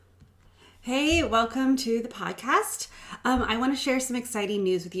Hey, welcome to the podcast. I want to share some exciting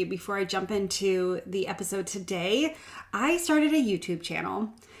news with you before I jump into the episode today. I started a YouTube channel,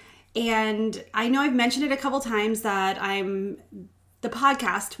 and I know I've mentioned it a couple times that the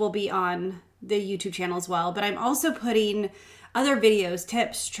podcast will be on the YouTube channel as well, but I'm also putting other videos,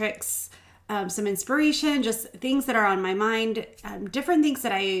 tips, tricks, some inspiration, just things that are on my mind, different things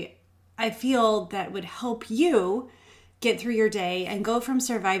that I feel that would help you get through your day and go from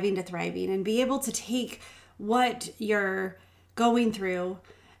surviving to thriving and be able to take what you're going through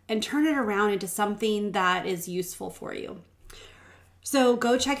and turn it around into something that is useful for you. So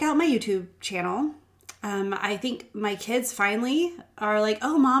go check out my YouTube channel. I think my kids finally are like,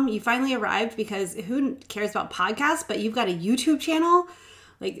 oh, Mom, you finally arrived, because who cares about podcasts, but you've got a YouTube channel?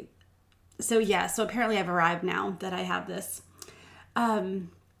 So apparently I've arrived now that I have this.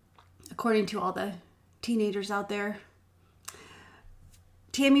 According to all the teenagers out there.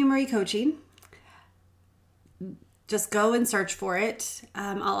 Tammy Marie Coaching. Just go and search for it.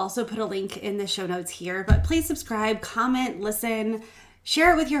 I'll also put a link in the show notes here. But please subscribe, comment, listen,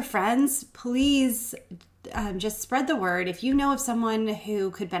 share it with your friends. Please just spread the word. If you know of someone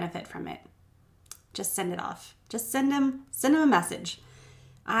who could benefit from it, just send it off. Just send them a message.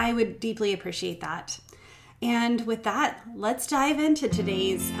 I would deeply appreciate that. And with that, let's dive into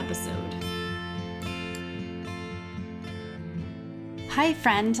today's episode. Hi,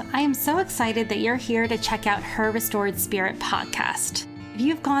 friend. I am so excited that you're here to check out Her Restored Spirit podcast. If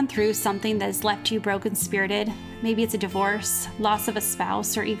you've gone through something that has left you broken-spirited, maybe it's a divorce, loss of a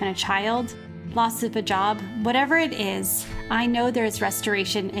spouse, or even a child, loss of a job, whatever it is, I know there is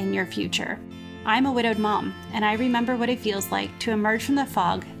restoration in your future. I'm a widowed mom, and I remember what it feels like to emerge from the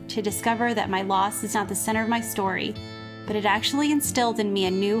fog to discover that my loss is not the center of my story, but it actually instilled in me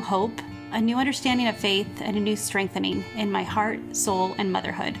a new hope, a new understanding of faith, and a new strengthening in my heart, soul, and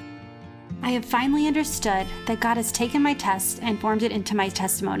motherhood. I have finally understood that God has taken my test and formed it into my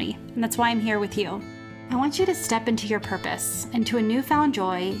testimony, and that's why I'm here with you. I want you to step into your purpose, into a newfound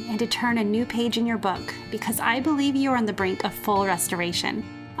joy, and to turn a new page in your book, because I believe you are on the brink of full restoration,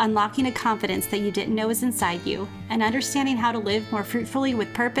 unlocking a confidence that you didn't know was inside you, and understanding how to live more fruitfully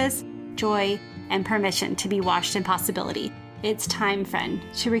with purpose, joy, and permission to be washed in possibility. It's time, friend,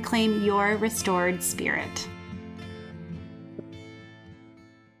 to reclaim your restored spirit.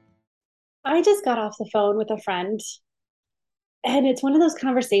 I just got off the phone with a friend, and it's one of those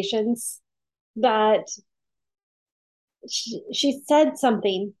conversations that she said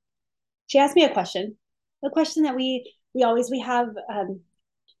something. She asked me a question that we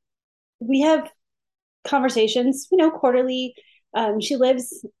have conversations, quarterly. She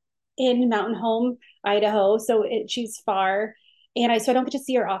lives in Mountain Home, Idaho, so she's far, and so I don't get to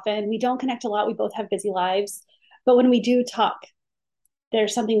see her often. We don't connect a lot. We both have busy lives, but when we do talk,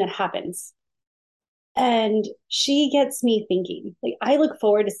 there's something that happens, and she gets me thinking. Like, I look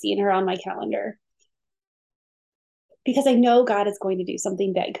forward to seeing her on my calendar because I know God is going to do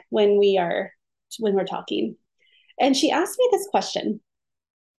something big when we're talking. And she asked me this question.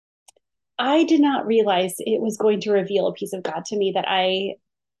 I did not realize it was going to reveal a piece of God to me that I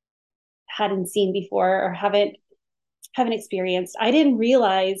hadn't seen before or haven't experienced. I didn't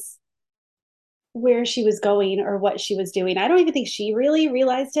realize where she was going or what she was doing. I don't even think she really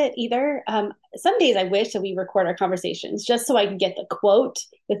realized it either. Some days I wish that we record our conversations just so I can get the quote,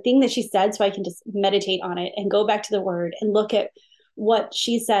 the thing that she said, so I can just meditate on it and go back to the word and look at what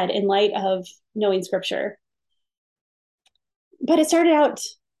she said in light of knowing scripture. But it started out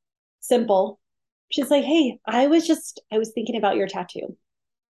simple. She's like, hey, I was thinking about your tattoo.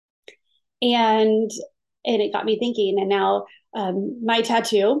 And it got me thinking. And now my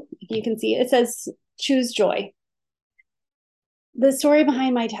tattoo, if you can see it, says choose joy. The story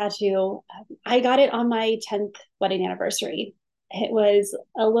behind my tattoo, I got it on my 10th wedding anniversary. It was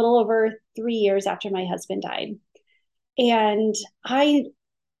a little over 3 years after my husband died. And I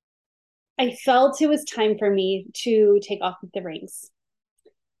felt it was time for me to take off the rings.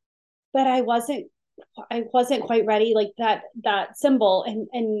 But I wasn't quite ready, like that symbol.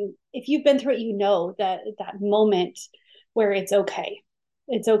 And if you've been through it, you know that moment where it's okay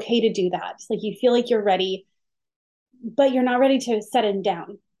to do that. It's like you feel like you're ready, but you're not ready to set them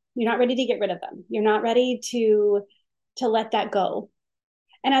down. You're not ready to get rid of them. You're not ready to let that go.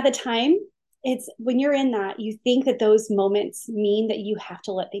 And at the time, it's when you're in that, you think that those moments mean that you have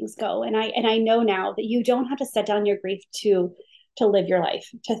to let things go. And I know now that you don't have to set down your grief to live your life,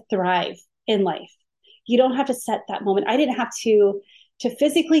 to thrive in life. You don't have to set that moment. I didn't have to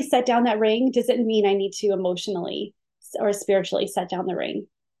physically set down that ring. Doesn't mean I need to emotionally or spiritually set down the ring.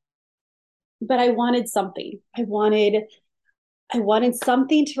 But I wanted something. I wanted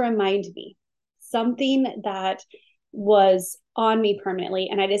something to remind me, something that was on me permanently.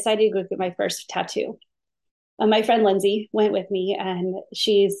 And I decided to go get my first tattoo. My friend Lindsay went with me, and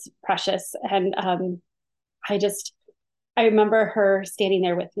she's precious. And I just, I remember her standing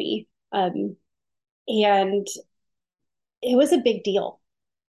there with me. And it was a big deal.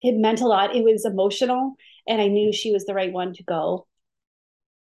 It meant a lot. It was emotional, and I knew she was the right one to go.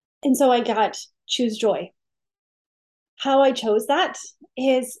 And so I got Choose Joy. How I chose that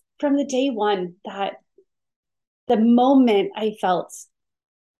is from the day one that the moment I felt,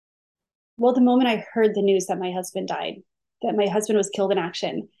 well, the moment I heard the news that my husband died, that my husband was killed in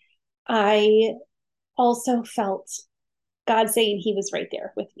action, I also felt God saying he was right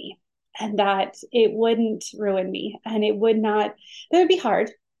there with me and that it wouldn't ruin me and it would not, it would be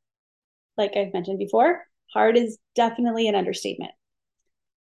hard. Like I've mentioned before, hard is definitely an understatement.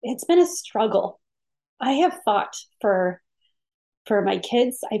 It's been a struggle. I have fought for my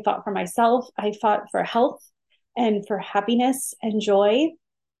kids, I fought for myself, I fought for health and for happiness and joy.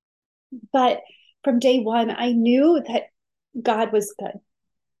 But from day one, I knew that God was good.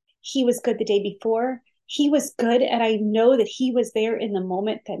 He was good the day before. He was good. And I know that he was there in the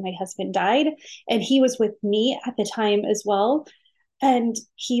moment that my husband died. And he was with me at the time as well. And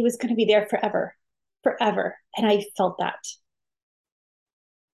he was going to be there forever, forever. And I felt that.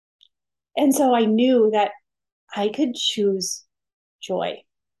 And so I knew that I could choose joy.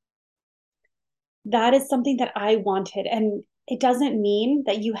 That is something that I wanted. And it doesn't mean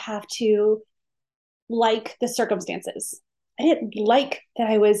that you have to like the circumstances. I didn't like that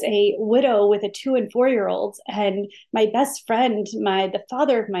I was a widow with a 2 and 4 year old, and my best friend, the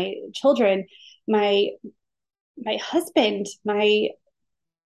father of my children, my my husband, my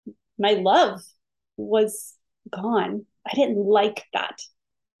love was gone. I didn't like that.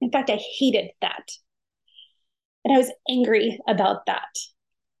 In fact, I hated that. And I was angry about that.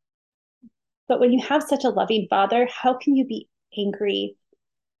 But when you have such a loving father, how can you be angry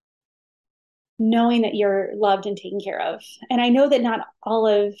knowing that you're loved and taken care of? And I know that not all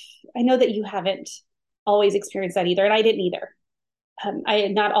of, I know that you haven't always experienced that either. And I didn't either. I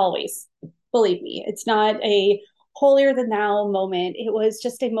not always, believe me, it's not a holier than thou moment. It was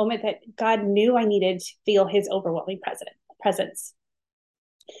just a moment that God knew I needed to feel his overwhelming presence.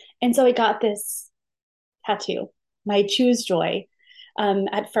 And so I got this tattoo, my Choose Joy.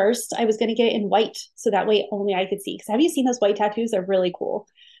 At first, I was going to get it in white so that way only I could see. Because have you seen those white tattoos? They're really cool.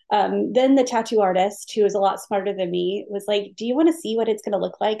 Then the tattoo artist, who is a lot smarter than me, was like, "Do you want to see what it's going to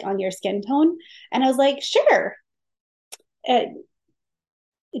look like on your skin tone?" And I was like, "Sure." It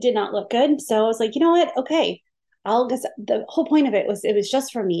did not look good, so I was like, "You know what? Okay, I'll guess." The whole point of it was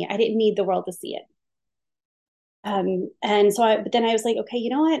just for me. I didn't need the world to see it. And so but then I was like, okay, you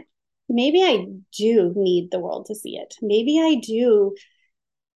know what? Maybe I do need the world to see it. Maybe I do.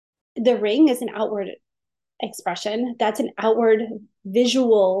 The ring is an outward expression. That's an outward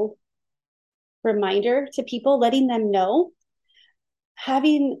visual reminder to people, letting them know.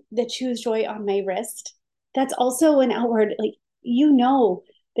 Having the Choose Joy on my wrist, that's also an outward, like, you know,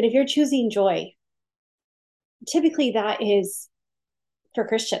 that if you're choosing joy, typically that is for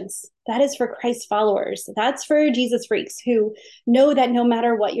Christians. That is for Christ followers. That's for Jesus freaks who know that no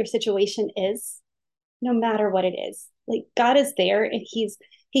matter what your situation is, no matter what it is, like God is there and he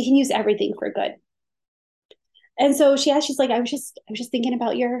can use everything for good. And so she's like, I was just thinking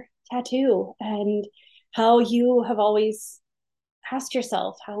about your tattoo and how you have always asked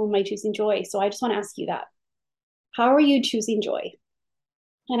yourself, how am I choosing joy? So I just want to ask you that. How are you choosing joy?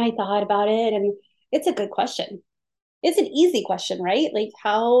 And I thought about it, and it's a good question. It's an easy question, right? Like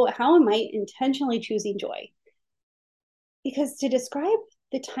how am I intentionally choosing joy? Because to describe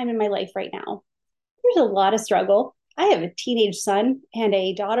the time in my life right now, there's a lot of struggle. I have a teenage son and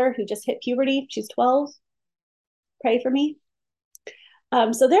a daughter who just hit puberty. She's 12. Pray for me.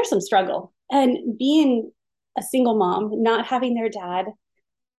 So there's some struggle. And being a single mom, not having their dad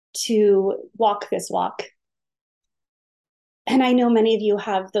to walk this walk. And I know many of you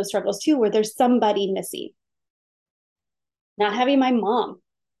have those struggles too, where there's somebody missing. Not having my mom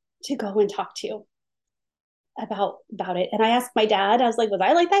to go and talk to about it. And I asked my dad, I was like, was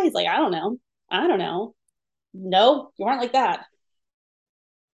I like that? He's like, I don't know. I don't know. No, you weren't like that.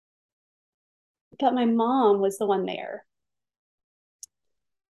 But my mom was the one there.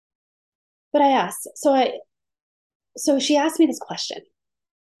 But I asked, so she asked me this question.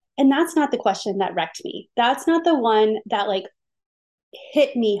 And that's not the question that wrecked me. That's not the one that like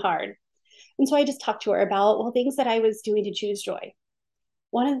hit me hard. And so I just talked to her about, well, things that I was doing to choose joy.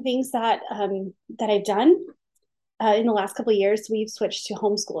 One of the things that I've done in the last couple of years, we've switched to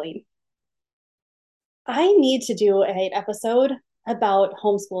homeschooling. I need to do an episode about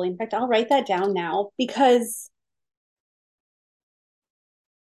homeschooling. In fact, I'll write that down now because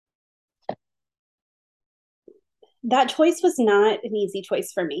that choice was not an easy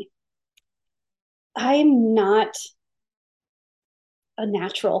choice for me. I'm not a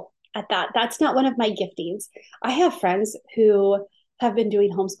natural at that. That's not one of my giftings. I have friends who have been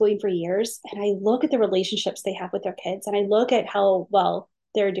doing homeschooling for years, and I look at the relationships they have with their kids, and I look at how well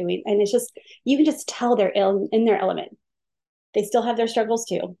they're doing, and it's just you can just tell they're in their element. They still have their struggles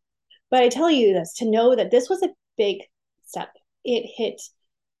too, but I tell you this to know that this was a big step. It hit.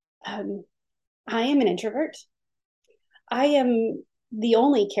 Um, I am an introvert. I am the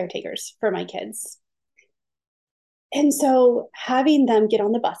only caretakers for my kids. And so having them get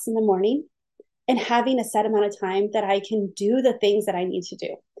on the bus in the morning and having a set amount of time that I can do the things that I need to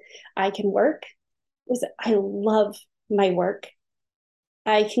do. I can work. I love my work.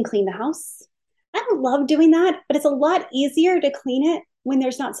 I can clean the house. I don't love doing that, but it's a lot easier to clean it when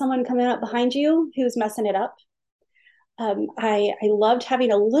there's not someone coming up behind you who's messing it up. I loved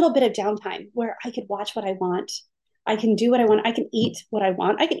having a little bit of downtime where I could watch what I want. I can do what I want. I can eat what I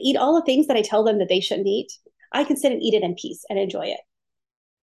want. I can eat all the things that I tell them that they shouldn't eat. I can sit and eat it in peace and enjoy it.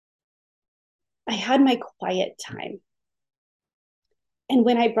 I had my quiet time. And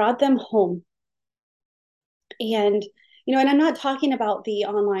when I brought them home, and and I'm not talking about the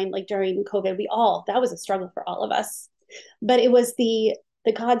online like during COVID, that was a struggle for all of us. But it was the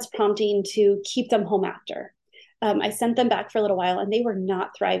God's prompting to keep them home after. I sent them back for a little while and they were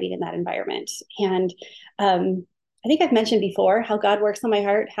not thriving in that environment. And I think I've mentioned before how God works on my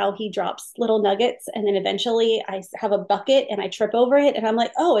heart, how he drops little nuggets. And then eventually I have a bucket and I trip over it. And I'm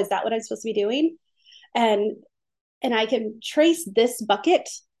like, oh, is that what I'm supposed to be doing? And I can trace this bucket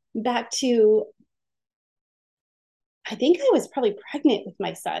back to, I think I was probably pregnant with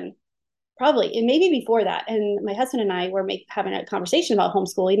my son, probably, and maybe before that. And my husband and I were having a conversation about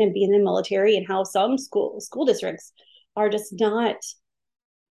homeschooling and being in the military and how some school districts are just not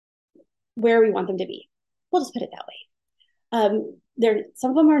where we want them to be. We'll just put it that way.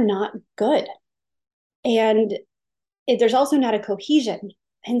 Some of them are not good, and there's also not a cohesion.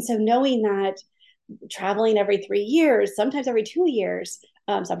 And so knowing that traveling every 3 years, sometimes every 2 years,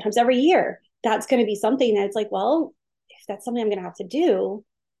 sometimes every year, that's going to be something that's like, well, if that's something I'm going to have to do,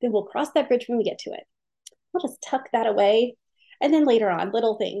 then we'll cross that bridge when we get to it. We'll just tuck that away. And then later on,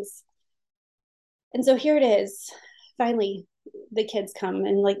 little things. And so here it is. Finally, the kids come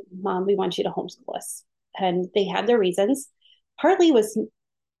and like, Mom, we want you to homeschool us. And they had their reasons. Partly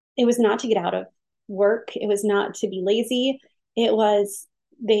it was not to get out of work. It was not to be lazy. It was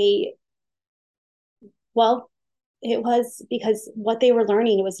they well, it was because what they were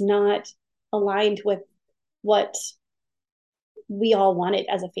learning was not aligned with what we all wanted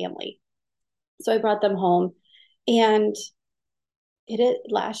as a family. So I brought them home, and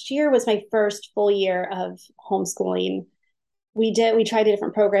last year was my first full year of homeschooling. We tried a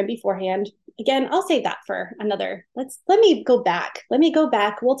different program beforehand. Again, I'll save that for another. Let me go back. Let me go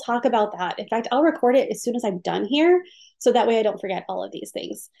back. We'll talk about that. In fact, I'll record it as soon as I'm done here, so that way I don't forget all of these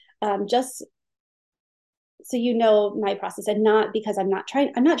things. Just so you know my process, and not because I'm not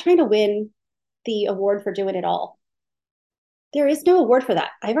trying to win the award for doing it all. There is no award for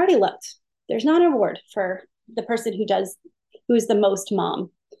that. I've already looked. There's not an award for the person who's the most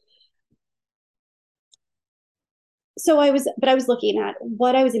mom. So I was looking at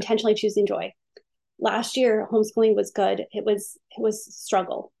what I was intentionally choosing joy. Last year, homeschooling was good. It was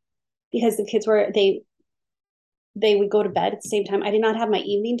struggle because the kids they would go to bed at the same time. I did not have my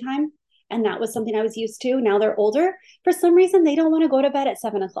evening time. And that was something I was used to. Now they're older. For some reason, they don't want to go to bed at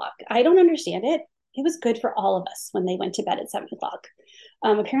 7 o'clock. I don't understand it. It was good for all of us when they went to bed at 7 o'clock.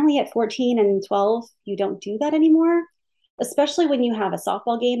 Apparently, at 14 and 12, you don't do that anymore, especially when you have a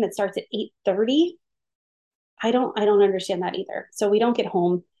softball game that starts at 8:30. I don't understand that either. So we don't get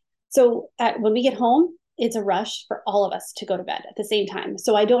home. When we get home, it's a rush for all of us to go to bed at the same time.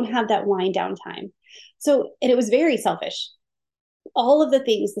 So I don't have that wind down time. And it was very selfish. All of the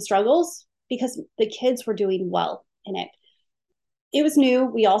things, the struggles, because the kids were doing well in it. It was new.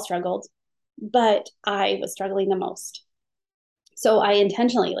 We all struggled, but I was struggling the most. So I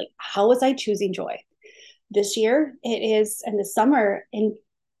intentionally, like, how was I choosing joy? This year it is, and this summer, and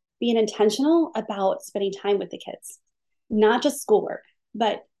being intentional about spending time with the kids, not just schoolwork,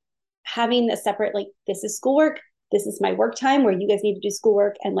 but having a separate, like, this is schoolwork, this is my work time where you guys need to do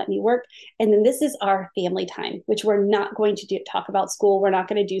schoolwork and let me work. And then this is our family time, which we're not going to talk about school. We're not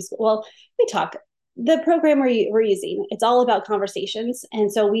going to do school. Well, we talk. The program we're using, it's all about conversations.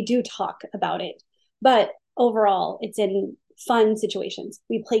 And so we do talk about it. But overall, it's in fun situations.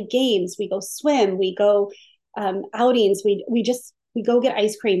 We play games, we go swim, we go outings, we go get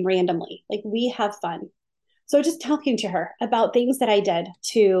ice cream randomly. Like we have fun. So just talking to her about things that I did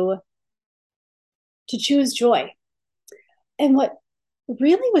to choose joy. And what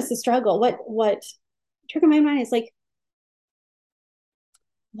really was the struggle, what triggered my mind is like,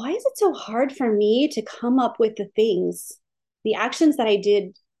 why is it so hard for me to come up with the things, the actions that I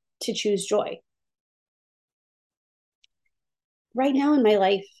did to choose joy? Right now in my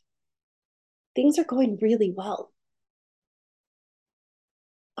life, things are going really well.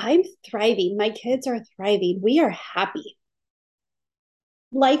 I'm thriving. My kids are thriving. We are happy.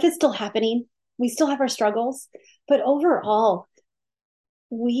 Life is still happening. We still have our struggles, but overall,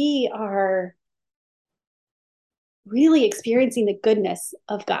 we are really experiencing the goodness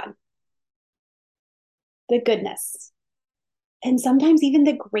of God, the goodness, and sometimes even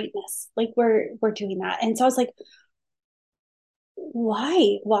the greatness. Like we're doing that. And so I was like,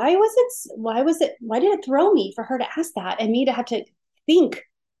 why did it throw me for her to ask that and me to have to think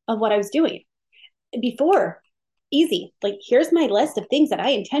of what I was doing before? Easy. Like here's my list of things that I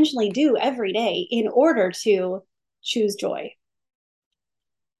intentionally do every day in order to choose joy.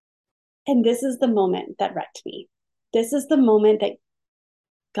 And this is the moment that wrecked me. This is the moment that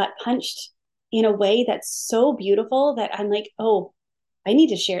got punched in a way that's so beautiful that I'm like, oh, I need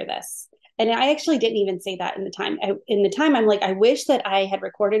to share this. And I actually didn't even say that in the time. In the time, I'm like, I wish that I had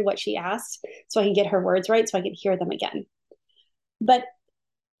recorded what she asked so I can get her words right so I could hear them again. But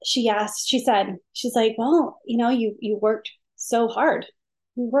she said, she's like, well, you worked so hard.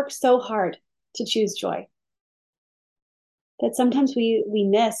 You worked so hard to choose joy that sometimes we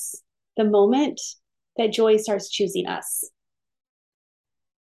miss the moment that joy starts choosing us.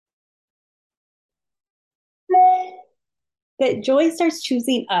 That joy starts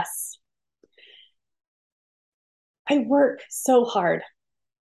choosing us. I work so hard.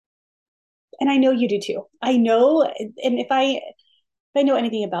 And I know you do too. I know, and if I know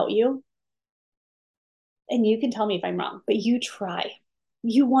anything about you, and you can tell me if I'm wrong, but you try.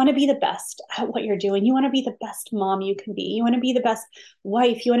 You want to be the best at what you're doing. You want to be the best mom you can be. You want to be the best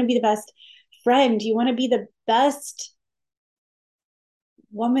wife. You want to be the best friend. You want to be the best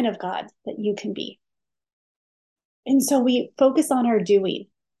woman of God that you can be. And so we focus on our doing.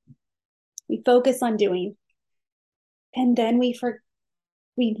 We focus on doing. And then we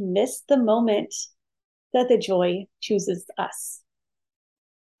miss the moment that the joy chooses us.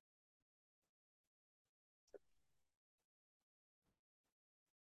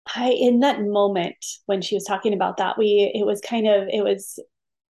 In that moment when she was talking about that,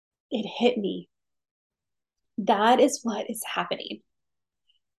 it hit me. That is what is happening.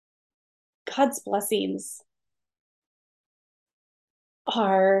 God's blessings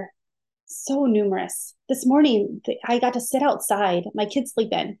are so numerous. This morning, I got to sit outside. My kids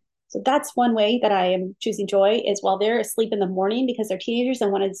sleep in. So that's one way that I am choosing joy is while they're asleep in the morning because they're teenagers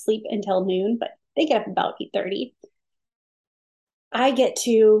and want to sleep until noon, but they get up about 8:30. I get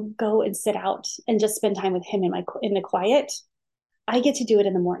to go and sit out and just spend time with him in the quiet. I get to do it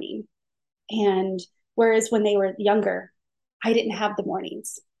in the morning. And whereas when they were younger, I didn't have the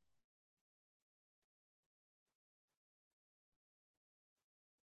mornings.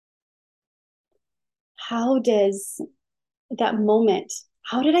 How does that moment,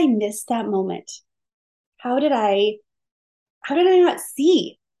 how did I miss that moment? How did I how did I not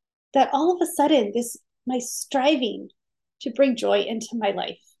see that all of a sudden this my striving to bring joy into my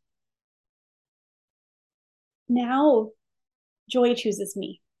life? Now joy chooses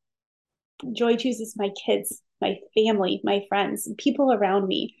me. Joy chooses my kids, my family, my friends, people around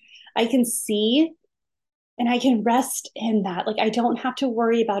me. I can see and I can rest in that. Like I don't have to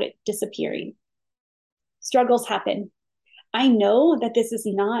worry about it disappearing. Struggles happen. I know that this is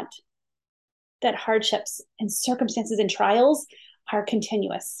not that hardships and circumstances and trials are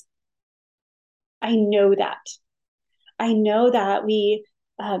continuous. I know that. I know that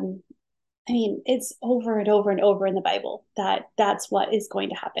it's over and over and over in the Bible that that's what is going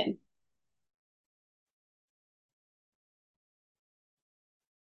to happen.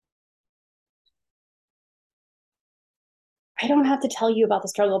 I don't have to tell you about the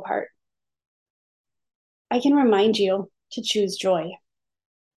struggle part. I can remind you to choose joy,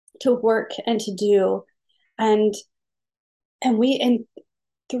 to work and to do. And and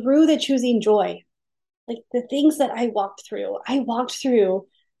through the choosing joy, like the things that I walked through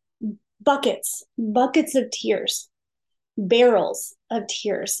buckets of tears, barrels of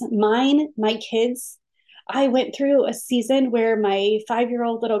tears. Mine, my kids. I went through a season where my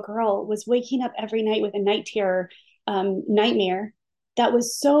 5-year-old little girl was waking up every night with a night terror nightmare that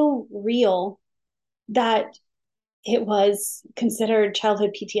was so real that it was considered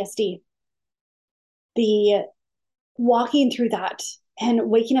childhood PTSD. The walking through that and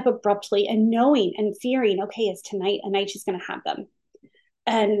waking up abruptly and knowing and fearing, okay, it's tonight a night she's going to have them.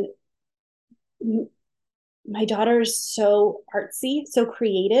 And my daughter's so artsy, so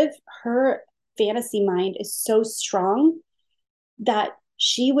creative. Her fantasy mind is so strong that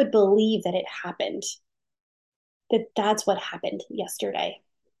she would believe that it happened, that that's what happened yesterday.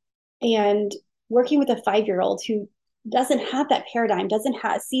 And working with a 5-year-old who doesn't have that paradigm, doesn't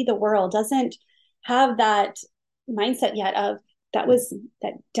see the world, doesn't have that mindset yet of that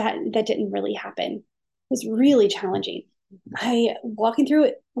didn't really happen, it was really challenging. I walking through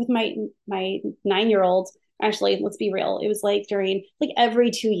it with my 9-year-old. Actually, let's be real. It was like during like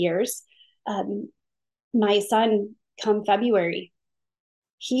every 2 years. Um, my son, come February,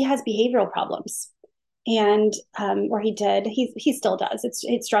 he has behavioral problems, and or he still does.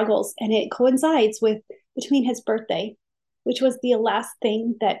 It struggles, and it coincides with between his birthday, which was the last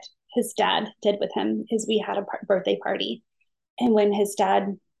thing that his dad did with him, is we had a birthday party, and when his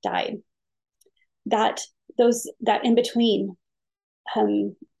dad died, that that in between,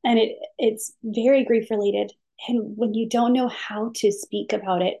 and it's very grief related. And when you don't know how to speak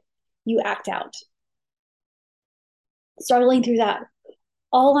about it, you act out. Struggling through that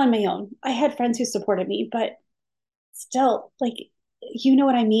all on my own. I had friends who supported me, but still, like, you know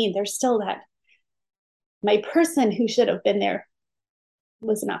what I mean? There's still that my person who should have been there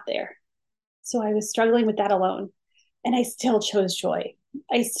was not there. So I was struggling with that alone. And I still chose joy.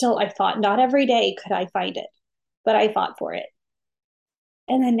 I thought not every day could I find it, but I fought for it.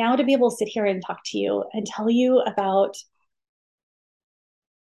 And then now to be able to sit here and talk to you and tell you about,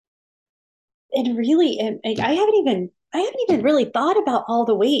 and really, and I haven't even really thought about all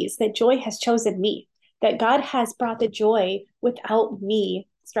the ways that joy has chosen me, that God has brought the joy without me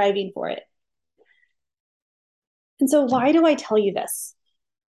striving for it. And so why do I tell you this?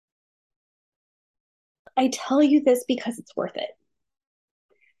 I tell you this because it's worth it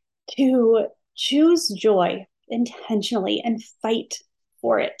to choose joy intentionally and fight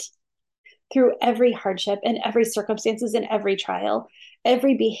for it through every hardship and every circumstances and every trial,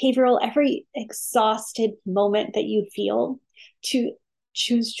 every behavioral, every exhausted moment that you feel, to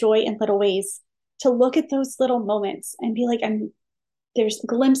choose joy in little ways, to look at those little moments and be like, there's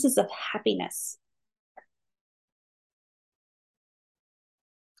glimpses of happiness.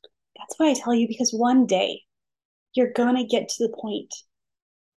 That's why I tell you, because one day you're going to get to the point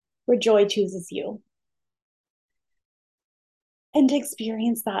where joy chooses you. And to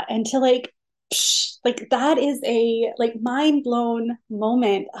experience that and to like that is a like mind blown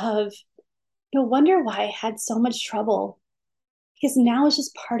moment of no wonder why I had so much trouble, because now it's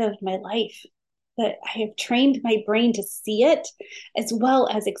just part of my life, that I have trained my brain to see it as well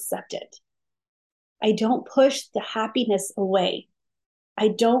as accept it. I don't push the happiness away. I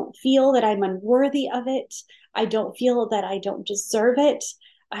don't feel that I'm unworthy of it. I don't feel that I don't deserve it.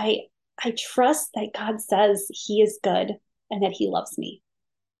 I I trust that God says he is good and that he loves me.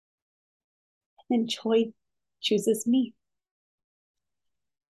 And joy chooses me.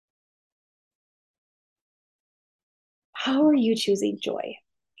 How are you choosing joy?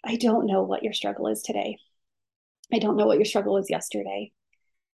 I don't know what your struggle is today. I don't know what your struggle was yesterday.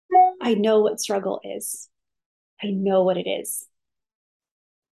 I know what struggle is. I know what it is.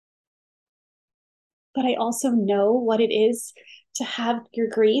 But I also know what it is to have your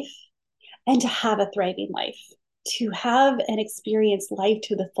grief and to have a thriving life, to have and experience life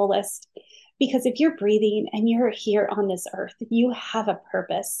to the fullest. Because if you're breathing and you're here on this earth, you have a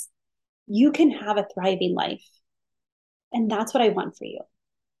purpose. You can have a thriving life. And that's what I want for you.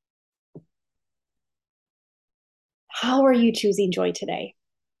 How are you choosing joy today?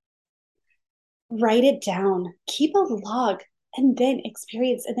 Write it down, keep a log, and then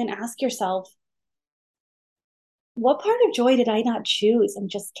experience, and then ask yourself, what part of joy did I not choose and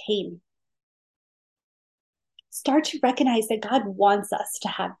just came? Start to recognize that God wants us to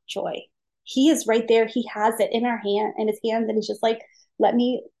have joy. He is right there. He has it in our hand, in his hands, and he's just like, let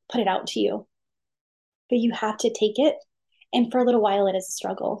me put it out to you. But you have to take it. And for a little while, it is a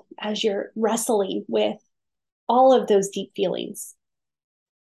struggle as you're wrestling with all of those deep feelings.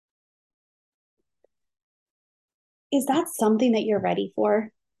 Is that something that you're ready for?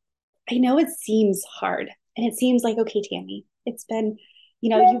 I know it seems hard, and it seems like, okay, Tammy, it's been,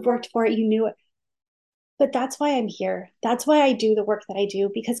 you've worked for it, you knew it. But that's why I'm here. That's why I do the work that I do,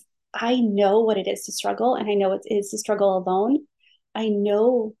 because I know what it is to struggle, and I know it is to struggle alone. I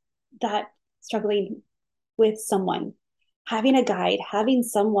know that struggling with someone, having a guide, having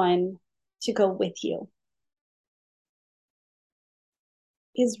someone to go with you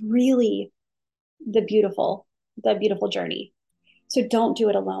is really the beautiful. the beautiful journey. So don't do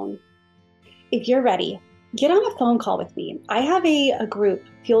it alone. If you're ready, get on a phone call with me. I have a group,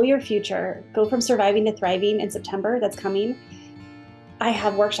 Fuel Your Future, Go From Surviving to Thriving in September, that's coming. I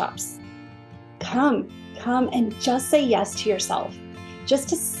have workshops. Come and just say yes to yourself, just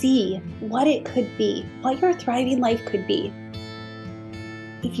to see what it could be, what your thriving life could be.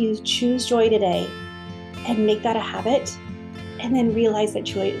 If you choose joy today and make that a habit, and then realize that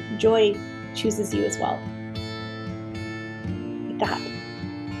joy chooses you as well. With that,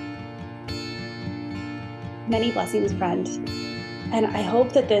 many blessings, friend. And I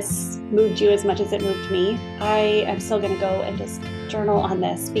hope that this moved you as much as it moved me. I am still going to go and just journal on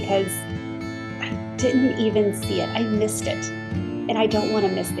this because I didn't even see it. I missed it. And I don't want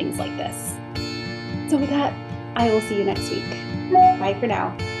to miss things like this. So with that, I will see you next week. Bye for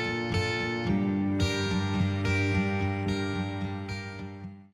now.